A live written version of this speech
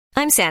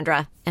I'm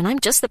Sandra, and I'm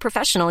just the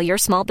professional your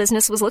small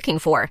business was looking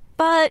for.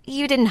 But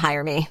you didn't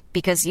hire me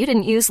because you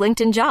didn't use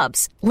LinkedIn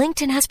Jobs.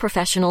 LinkedIn has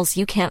professionals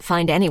you can't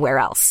find anywhere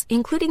else,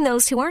 including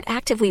those who aren't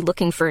actively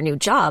looking for a new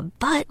job,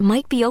 but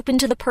might be open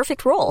to the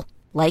perfect role,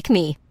 like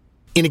me.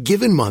 In a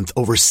given month,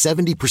 over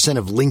 70%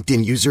 of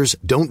LinkedIn users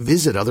don't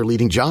visit other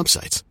leading job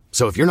sites.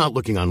 So if you're not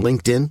looking on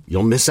LinkedIn,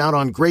 you'll miss out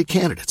on great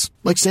candidates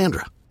like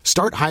Sandra.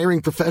 Start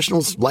hiring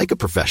professionals like a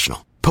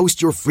professional.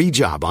 Post your free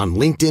job on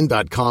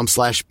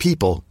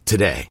linkedin.com/people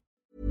today.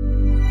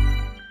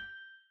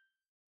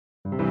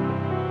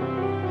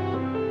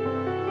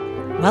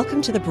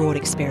 Welcome to The Broad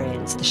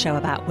Experience, the show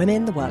about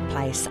women, the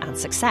workplace and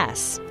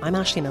success. I'm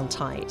Ashley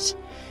Milne-Tyte.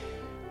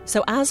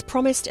 So as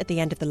promised at the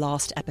end of the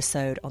last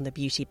episode on the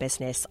beauty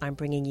business, I'm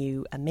bringing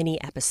you a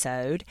mini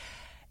episode.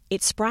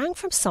 It sprang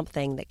from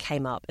something that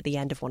came up at the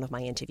end of one of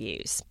my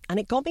interviews, and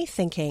it got me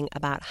thinking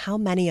about how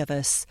many of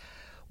us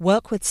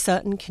work with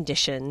certain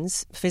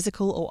conditions,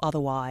 physical or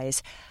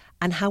otherwise,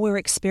 and how we're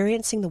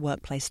experiencing the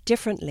workplace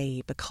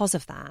differently because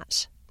of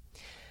that.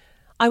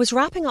 I was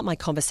wrapping up my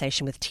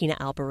conversation with Tina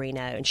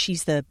Alberino, and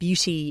she's the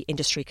beauty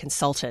industry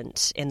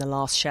consultant in the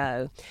last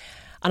show.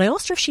 And I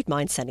asked her if she'd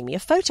mind sending me a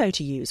photo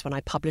to use when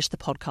I published the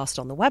podcast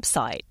on the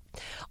website.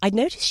 I'd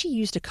noticed she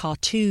used a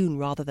cartoon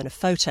rather than a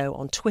photo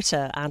on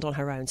Twitter and on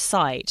her own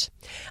site.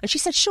 And she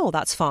said, sure,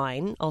 that's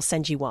fine, I'll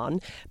send you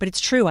one. But it's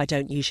true I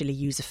don't usually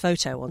use a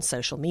photo on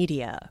social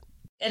media.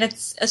 And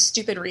it's a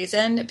stupid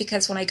reason,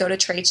 because when I go to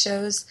trade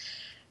shows,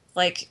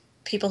 like,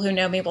 people who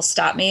know me will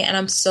stop me, and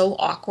I'm so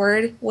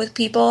awkward with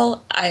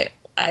people. I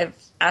have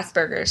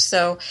Asperger's,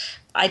 so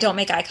I don't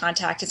make eye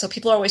contact. And so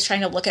people are always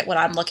trying to look at what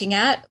I'm looking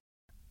at.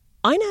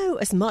 I know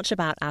as much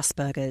about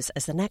Asperger's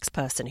as the next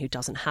person who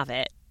doesn't have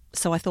it.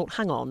 So I thought,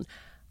 hang on,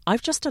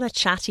 I've just done a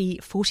chatty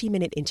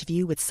 40-minute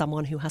interview with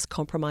someone who has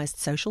compromised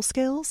social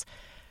skills.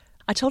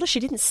 I told her she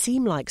didn't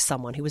seem like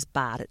someone who was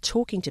bad at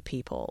talking to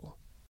people.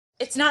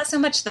 It's not so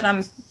much that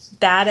I'm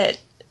bad at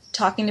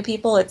talking to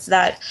people, it's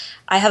that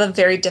I have a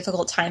very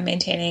difficult time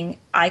maintaining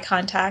eye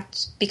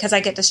contact because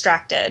I get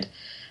distracted.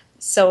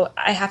 So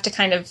I have to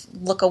kind of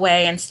look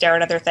away and stare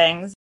at other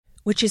things.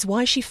 Which is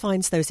why she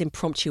finds those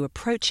impromptu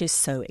approaches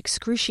so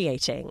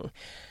excruciating.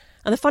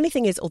 And the funny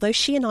thing is, although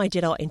she and I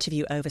did our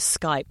interview over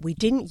Skype, we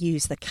didn't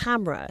use the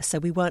camera, so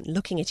we weren't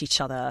looking at each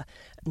other.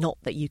 Not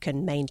that you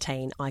can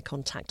maintain eye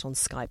contact on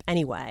Skype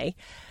anyway.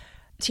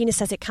 Tina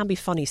says it can be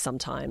funny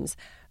sometimes.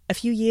 A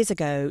few years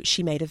ago,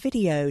 she made a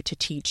video to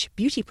teach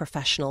beauty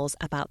professionals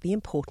about the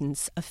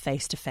importance of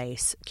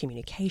face-to-face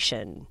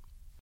communication.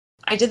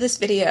 I did this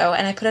video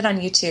and I put it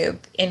on YouTube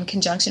in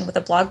conjunction with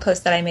a blog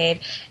post that I made,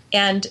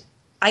 and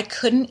I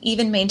couldn't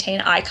even maintain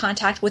eye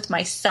contact with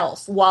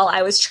myself while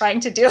I was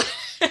trying to do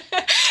it.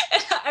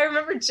 And I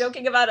remember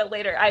joking about it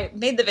later. I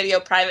made the video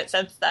private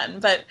since then,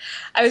 but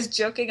I was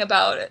joking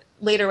about it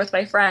later with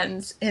my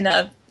friends in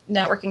a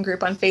networking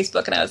group on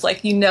Facebook, and I was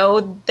like, you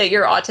know that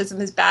your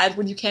autism is bad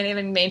when you can't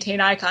even maintain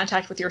eye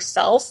contact with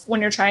yourself when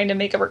you're trying to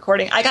make a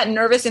recording. I got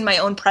nervous in my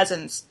own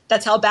presence.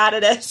 That's how bad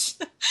it is.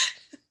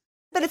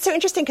 But it's so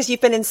interesting because you've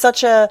been in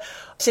since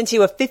you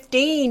were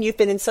 15, you've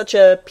been in such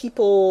a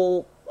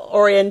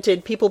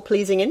people-oriented,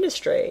 people-pleasing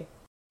industry.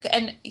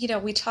 And, you know,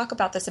 we talk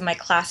about this in my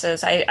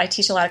classes. I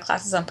teach a lot of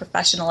classes on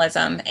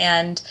professionalism,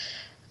 and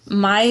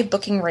my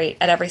booking rate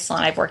at every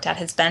salon I've worked at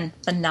has been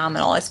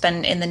phenomenal. It's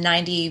been in the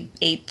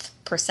 98th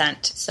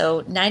percent.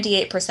 So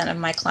 98% of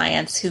my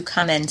clients who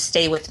come in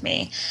stay with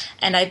me,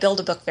 and I build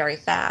a book very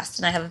fast.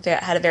 And I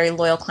had a very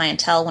loyal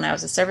clientele when I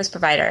was a service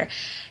provider.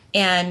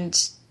 And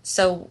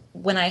so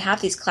when I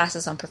have these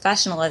classes on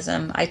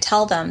professionalism, I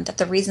tell them that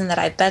the reason that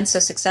I've been so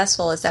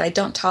successful is that I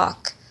don't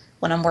talk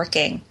when I'm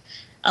working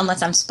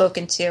unless I'm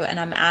spoken to and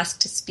I'm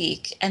asked to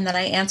speak. And then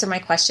I answer my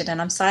question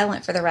and I'm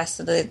silent for the rest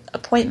of the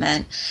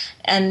appointment.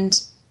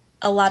 And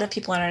a lot of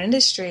people in our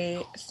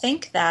industry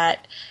think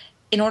that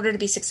in order to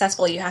be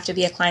successful, you have to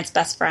be a client's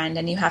best friend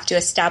and you have to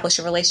establish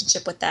a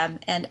relationship with them.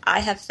 And I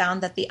have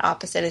found that the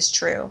opposite is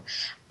true.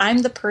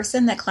 I'm the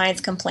person that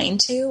clients complain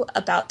to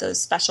about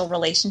those special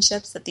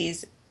relationships that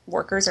these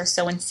workers are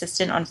so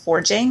insistent on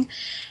forging.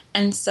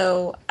 And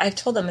so I've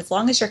told them, as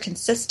long as you're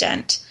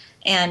consistent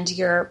and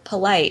you're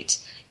polite,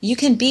 you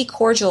can be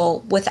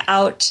cordial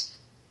without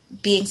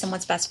being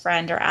someone's best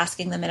friend or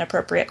asking them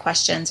inappropriate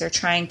questions or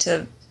trying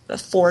to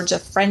forge a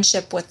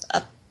friendship with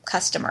a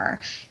customer.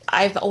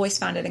 I've always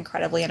found it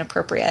incredibly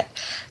inappropriate.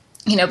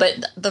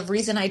 But the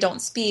reason I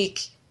don't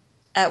speak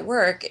at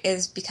work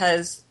is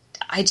because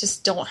I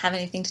just don't have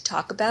anything to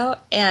talk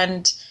about.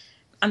 And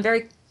I'm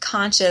very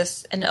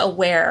conscious and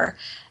aware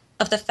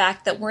of the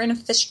fact that we're in a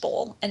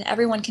fishbowl and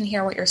everyone can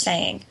hear what you're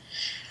saying.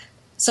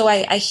 So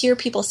I hear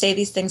people say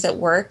these things at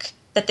work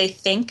that they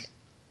think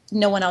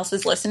no one else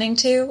is listening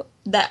to.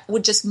 That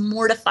would just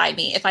mortify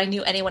me if I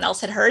knew anyone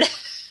else had heard it.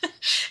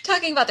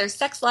 Talking about their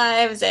sex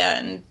lives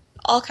and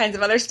all kinds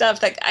of other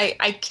stuff. Like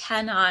I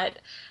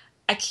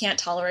can't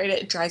tolerate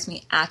it. It drives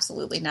me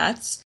absolutely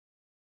nuts.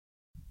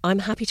 I'm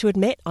happy to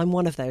admit I'm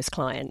one of those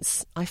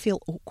clients. I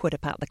feel awkward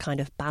about the kind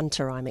of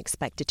banter I'm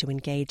expected to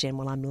engage in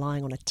while I'm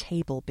lying on a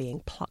table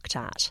being plucked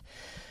at.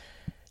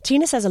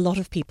 Tina says a lot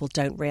of people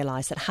don't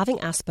realise that having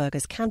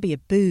Asperger's can be a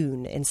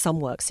boon in some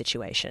work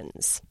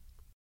situations.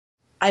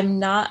 I'm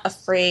not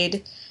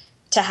afraid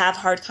to have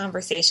hard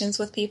conversations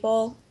with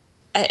people.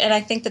 And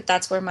I think that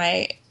that's where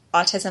my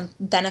autism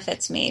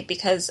benefits me,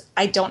 because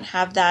I don't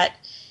have that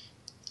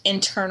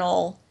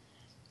internal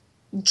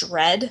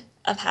dread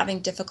of having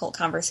difficult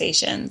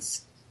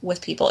conversations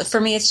with people. For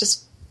me,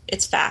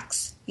 it's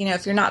facts. You know,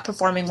 if you're not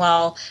performing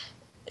well,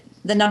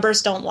 the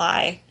numbers don't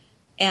lie,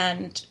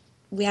 and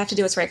we have to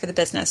do what's right for the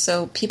business.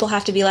 So people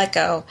have to be let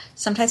go.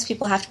 Sometimes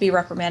people have to be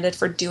reprimanded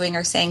for doing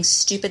or saying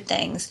stupid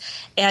things.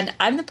 And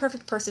I'm the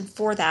perfect person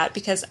for that,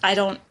 because I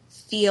don't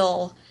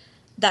feel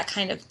that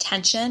kind of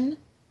tension.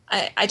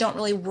 I don't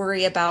really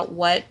worry about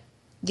what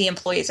the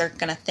employees are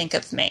going to think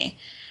of me.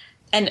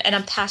 And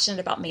I'm passionate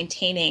about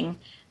maintaining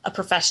a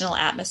professional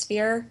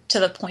atmosphere to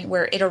the point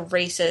where it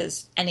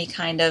erases any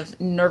kind of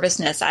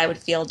nervousness I would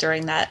feel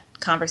during that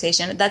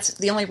conversation. That's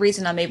the only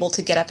reason I'm able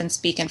to get up and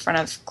speak in front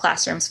of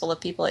classrooms full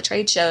of people at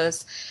trade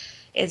shows,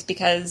 is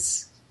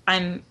because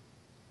I'm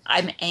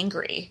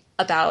angry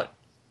about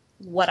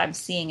what I'm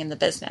seeing in the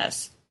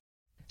business.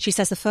 She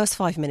says the first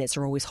 5 minutes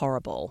are always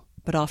horrible,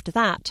 but after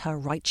that, her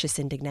righteous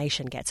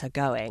indignation gets her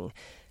going.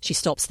 She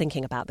stops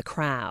thinking about the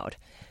crowd.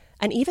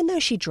 And even though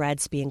she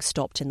dreads being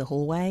stopped in the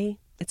hallway,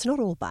 it's not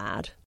all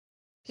bad.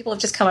 People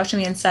have just come up to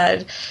me and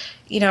said,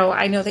 you know,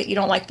 I know that you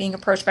don't like being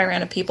approached by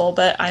random people,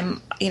 but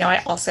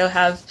I also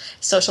have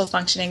social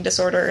functioning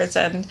disorders,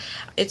 and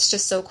it's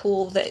just so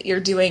cool that you're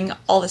doing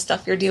all the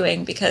stuff you're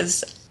doing,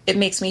 because it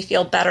makes me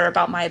feel better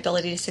about my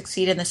ability to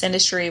succeed in this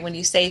industry when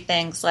you say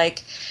things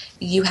like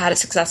you had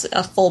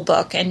a full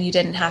book and you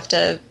didn't have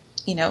to,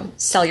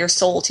 sell your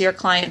soul to your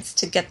clients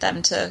to get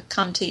them to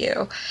come to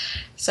you.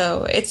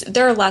 So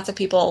there are lots of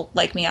people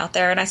like me out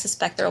there, and I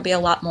suspect there will be a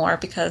lot more,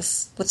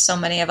 because with so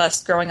many of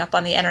us growing up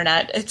on the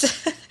internet,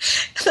 it's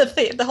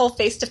the whole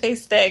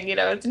face-to-face thing,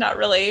 it's not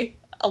really,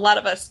 a lot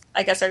of us,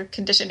 I guess, are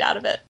conditioned out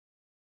of it.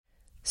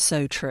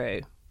 So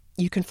true.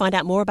 You can find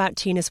out more about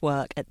Tina's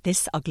work at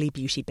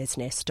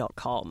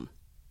thisuglybeautybusiness.com.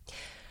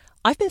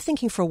 I've been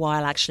thinking for a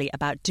while, actually,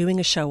 about doing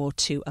a show or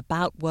two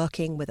about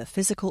working with a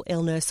physical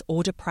illness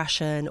or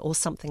depression or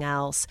something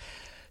else.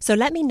 So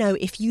let me know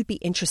if you'd be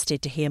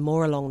interested to hear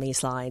more along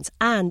these lines,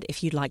 and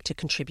if you'd like to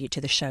contribute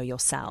to the show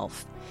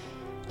yourself.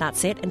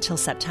 That's it until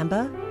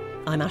September.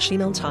 I'm Ashley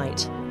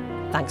Milne-Tyte.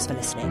 Thanks for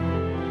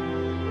listening.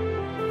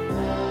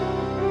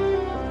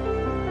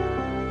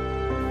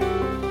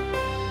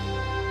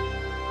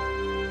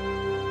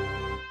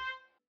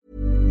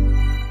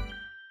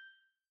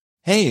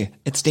 Hey,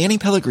 it's Danny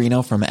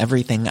Pellegrino from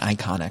Everything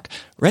Iconic.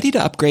 Ready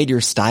to upgrade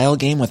your style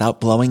game without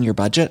blowing your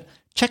budget?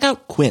 Check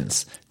out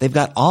Quince. They've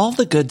got all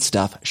the good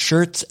stuff,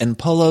 shirts and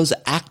polos,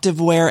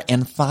 activewear,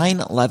 and fine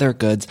leather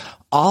goods,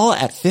 all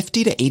at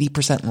 50 to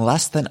 80%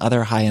 less than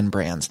other high-end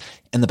brands.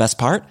 And the best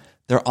part?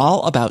 They're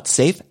all about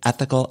safe,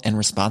 ethical, and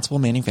responsible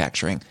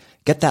manufacturing.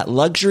 Get that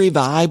luxury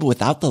vibe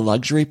without the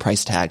luxury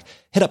price tag.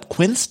 Hit up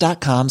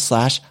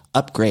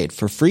quince.com/upgrade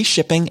for free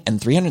shipping and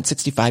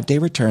 365-day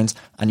returns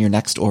on your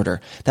next order.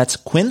 That's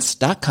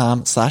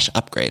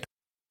quince.com/upgrade.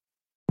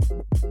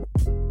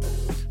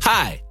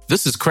 Hi,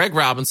 this is Craig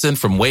Robinson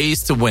from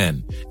Ways to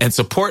Win, and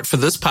support for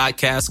this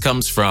podcast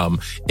comes from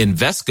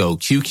Invesco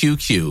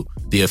QQQ,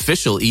 the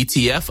official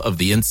ETF of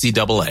the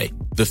NCAA.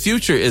 The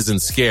future isn't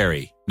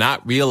scary.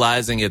 Not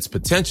realizing its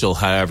potential,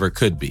 however,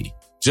 could be.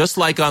 Just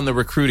like on the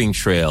recruiting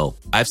trail,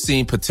 I've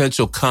seen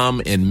potential come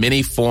in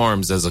many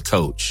forms as a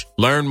coach.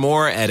 Learn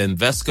more at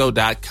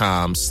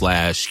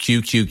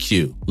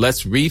Invesco.com/QQQ.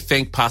 Let's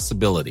rethink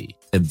possibility.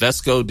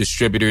 Invesco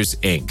Distributors,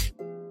 Inc.